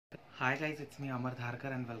Hi guys, it's me Amar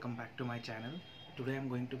Dharkar and welcome back to my channel. Today I'm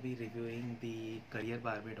going to be reviewing the career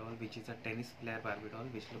Barbie doll, which is a tennis player Barbie doll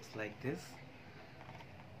which looks like this.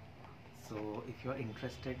 So if you're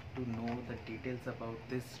interested to know the details about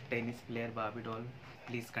this tennis player Barbie doll,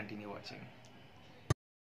 please continue watching.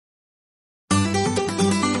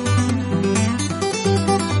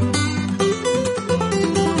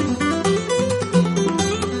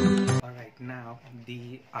 Alright, now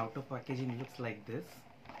the outer packaging looks like this.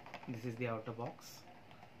 This is the outer box,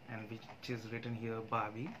 and which is written here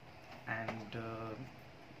Barbie, and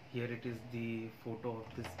here it is the photo of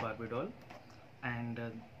this Barbie doll, and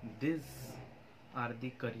these are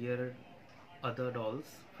the career other dolls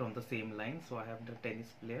from the same line. So I have the tennis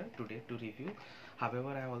player today to review. However,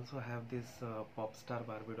 I also have this pop star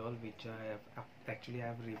Barbie doll which I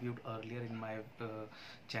have reviewed earlier in my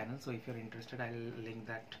channel. So if you're interested, I'll link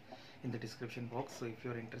that in the description box. So if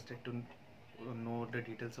you're interested to know the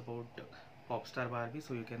details about Popstar Barbie,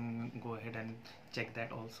 so you can go ahead and check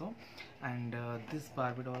that also. And this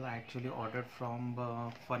Barbie doll I actually ordered from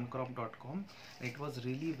funcrop.com. It was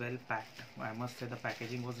really well packed. I must say the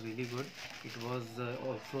packaging was really good. It was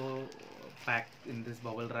also packed in this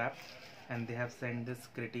bubble wrap, and they have sent this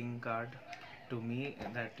greeting card to me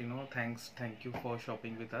that, thank you for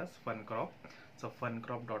shopping with us, Funcrop. So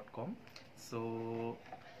funcrop.com. So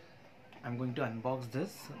I'm going to unbox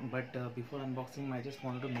this, but before unboxing I just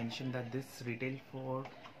wanted to mention that this retail for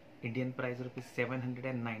Indian price rupees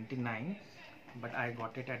 799, but I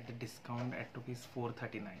got it at the discount at rupees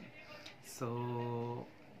 439. So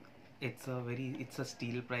it's a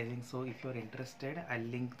steal pricing. So if you're interested, I'll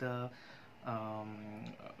link the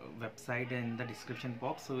um, website in the description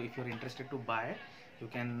box. So if you're interested to buy, you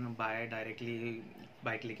can buy directly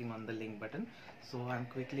by clicking on the link button. So I'm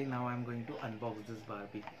going to unbox this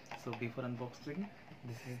Barbie. So before unboxing,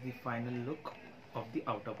 this is the final look of the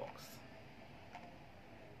outer box,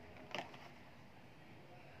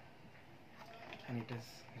 and it is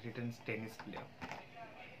written tennis player.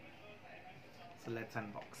 So let's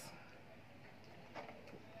unbox.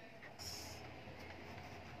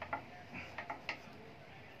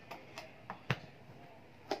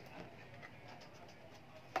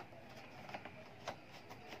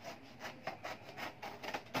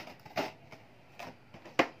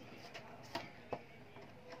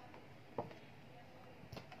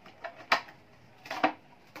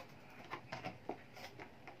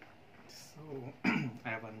 So I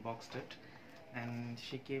have unboxed it, and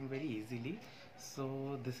she came very easily.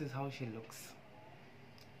 So this is how she looks,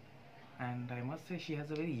 and I must say she has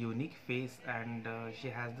a very unique face, and she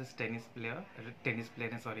has this tennis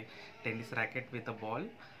racket with a ball,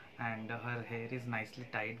 and her hair is nicely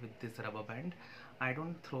tied with this rubber band. I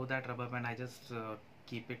don't throw that rubber band, I just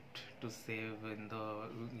keep it to save in the,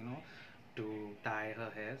 to tie her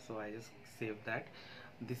hair, so I just save that.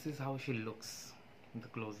 This is how she looks in the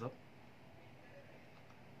close-up.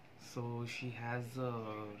 So she has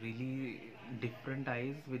really different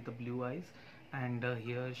eyes with the blue eyes, and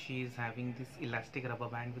here she is having this elastic rubber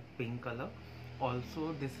band with pink color.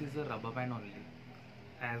 Also, this is a rubber band only.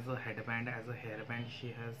 As a headband, as a hairband,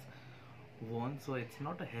 she has worn. So it's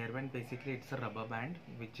not a hairband, basically it's a rubber band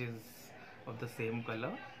which is of the same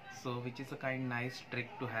color. So which is a kind nice trick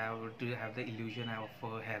to have the illusion of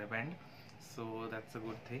a hairband. So that's a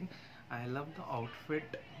good thing. I love the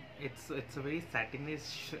outfit. It's a very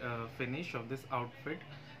satinish finish of this outfit,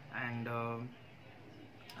 and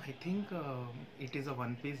I think it is a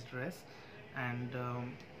one-piece dress, and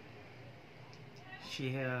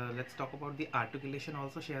let's talk about the articulation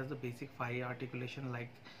also. She has the basic 5 articulation,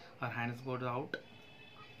 like her hands go out,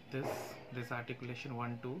 this articulation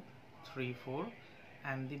 1 2 3 4,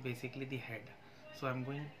 and basically the head. So I'm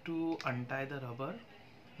going to untie the rubber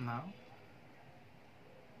now.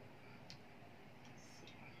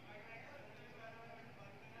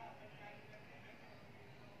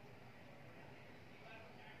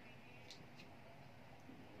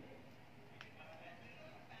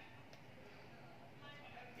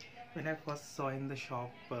 When I first saw in the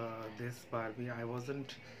shop this Barbie, I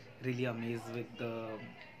wasn't really amazed with the,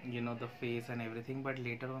 the face and everything. But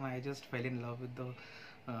later on, I just fell in love with the,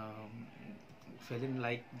 fell in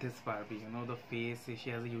like this Barbie. The face. She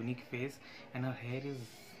has a unique face, and her hair is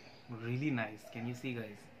really nice. Can you see,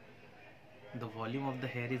 guys? The volume of the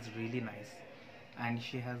hair is really nice, and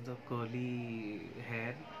she has the curly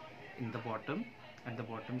hair in the bottom. At the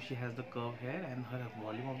bottom, she has the curved hair, and her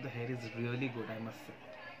volume of the hair is really good, I must say.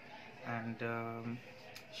 And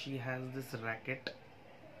she has this racket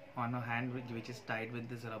on her hand which is tied with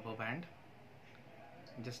this rubber band,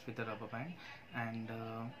 just with a rubber band. And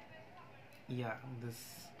yeah, this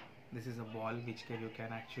This is a ball which you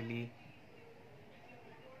can actually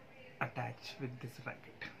attach with this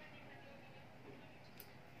racket.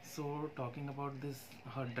 So talking about this,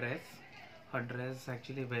 her dress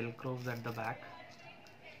actually velcros at the back,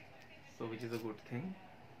 so which is a good thing.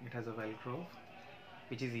 It has a velcro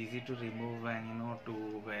which is easy to remove and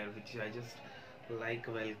to wear, which I just like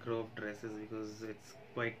velcro dresses because it's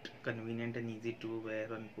quite convenient and easy to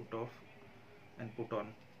wear and put off and put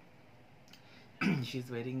on. She's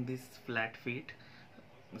wearing this flat feet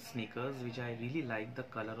sneakers, which I really like the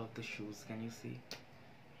color of the shoes. Can you see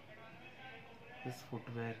this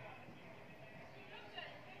footwear?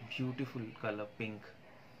 Beautiful color, pink,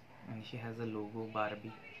 and she has a logo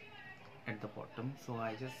Barbie at the bottom. So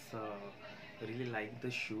I just really like the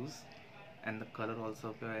shoes and the color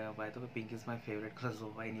also. By the way, pink is my favorite color,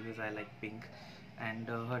 so anyways I like pink. And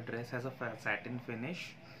her dress has a satin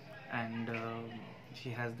finish, and she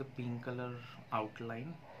has the pink color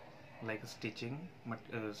outline, like a stitching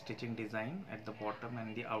design at the bottom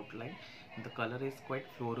and the outline. The color is quite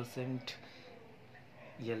fluorescent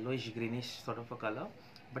yellowish greenish sort of a color,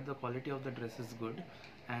 but the quality of the dress is good.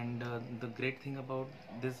 And the great thing about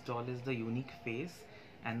this doll is the unique face,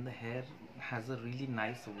 and the hair has a really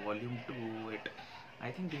nice volume to it.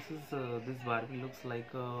 I think this Barbie looks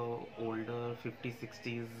like a older 50s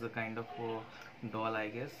 60s kind of doll, I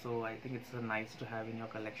guess. So I think it's nice to have in your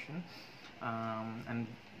collection. And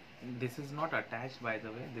this is not attached, by the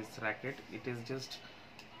way, this racket. It is just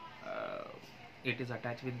uh, it is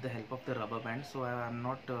attached with the help of the rubber band, so I am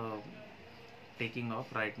not taking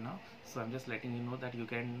off right now. So I'm just letting you know that you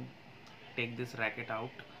can take this racket out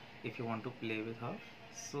if you want to play with her.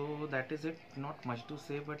 So that is it, not much to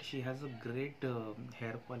say, but she has a great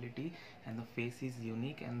hair quality and the face is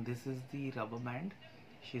unique. And this is the rubber band.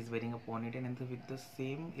 She's wearing a ponytail, and with the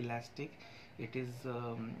same elastic, it is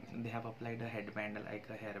they have applied a headband like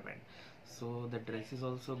a hairband. So the dress is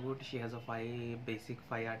also good. She has a basic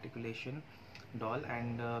 5 articulation doll,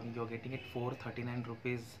 and you're getting it for 39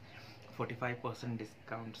 rupees, 45%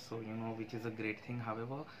 discount, so which is a great thing.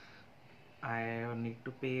 However, I need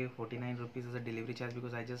to pay 49 rupees as a delivery charge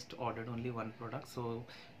because I just ordered only one product. So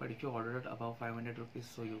but if you ordered above 500 rupees,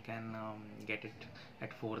 so you can get it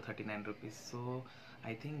at 439 rupees. So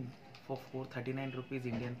I think for 439 rupees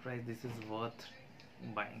Indian price, this is worth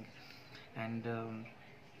buying. And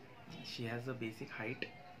she has a basic height,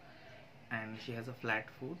 and she has a flat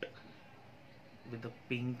foot with the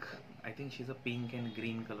pink. I think she's a pink and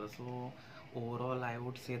green color. So overall I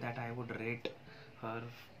would say that I would rate her,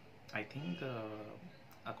 I think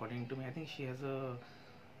according to me, I think she has a,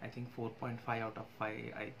 I think 4.5 out of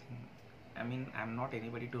 5. I think, I mean, I'm not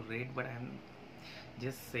anybody to rate, but I'm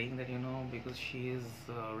just saying that because she is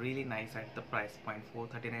really nice at the price point.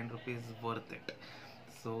 439 rupees worth it.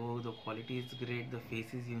 So the quality is great, the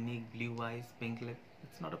face is unique, blue eyes, pink lip.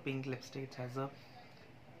 It's not a pink lipstick, it has a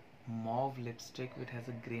mauve lipstick which has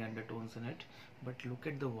a grey undertones in it. But look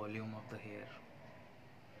at the volume of the hair,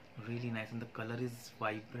 really nice. And the color is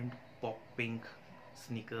vibrant pop pink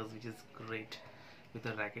sneakers, which is great with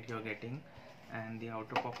the racket you're getting. And the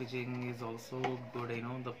outer packaging is also good.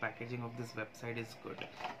 The packaging of this website is good,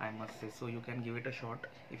 I must say. So you can give it a shot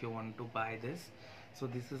if you want to buy this. So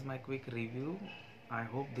this is my quick review. I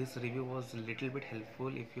hope this review was a little bit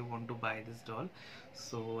helpful if you want to buy this doll.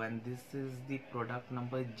 So, and this is the product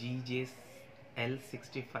number GJL65.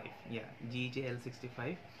 Yeah,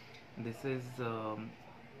 GJL65. This is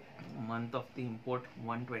month of the import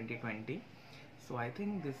 1 2020. So I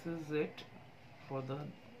think this is it for the,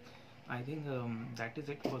 I think that is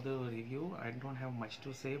it for the review. I don't have much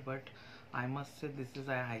to say, but I must say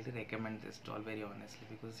I highly recommend this doll, very honestly,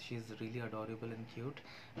 because she's really adorable and cute,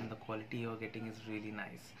 and the quality you're getting is really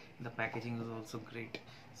nice. The packaging is also great.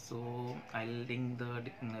 So I'll link the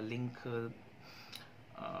link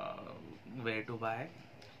where to buy.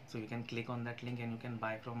 So you can click on that link and you can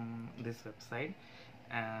buy from this website.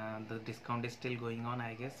 The discount is still going on,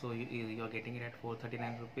 I guess. So you're getting it at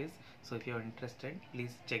 439 rupees. So if you're interested,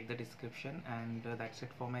 please check the description. And that's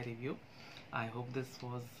it for my review. I hope this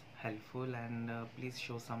was helpful, and please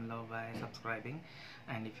show some love by subscribing.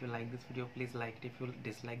 And if you like this video, please like it. If you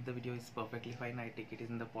dislike the video, it's perfectly fine. I take it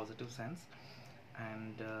in the positive sense.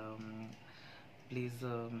 And please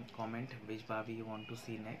comment which Barbie you want to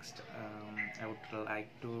see next. I would like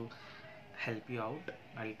to help you out.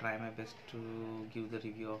 I'll try my best to give the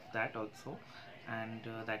review of that also. And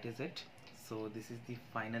that is it. So this is the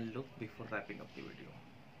final look before wrapping up the video.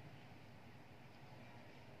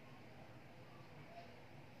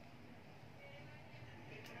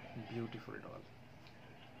 Beautiful doll.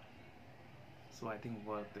 So I think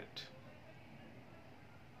worth it.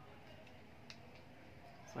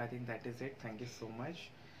 So I think that is it. Thank you so much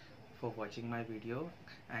for watching my video,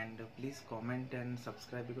 and please comment and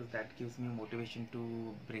subscribe, because that gives me motivation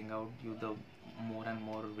to bring out you the more and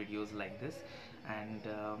more videos like this. And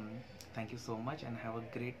thank you so much, and have a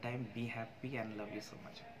great time. Be happy, and love you so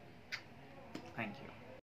much. Thank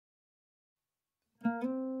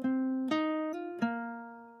you.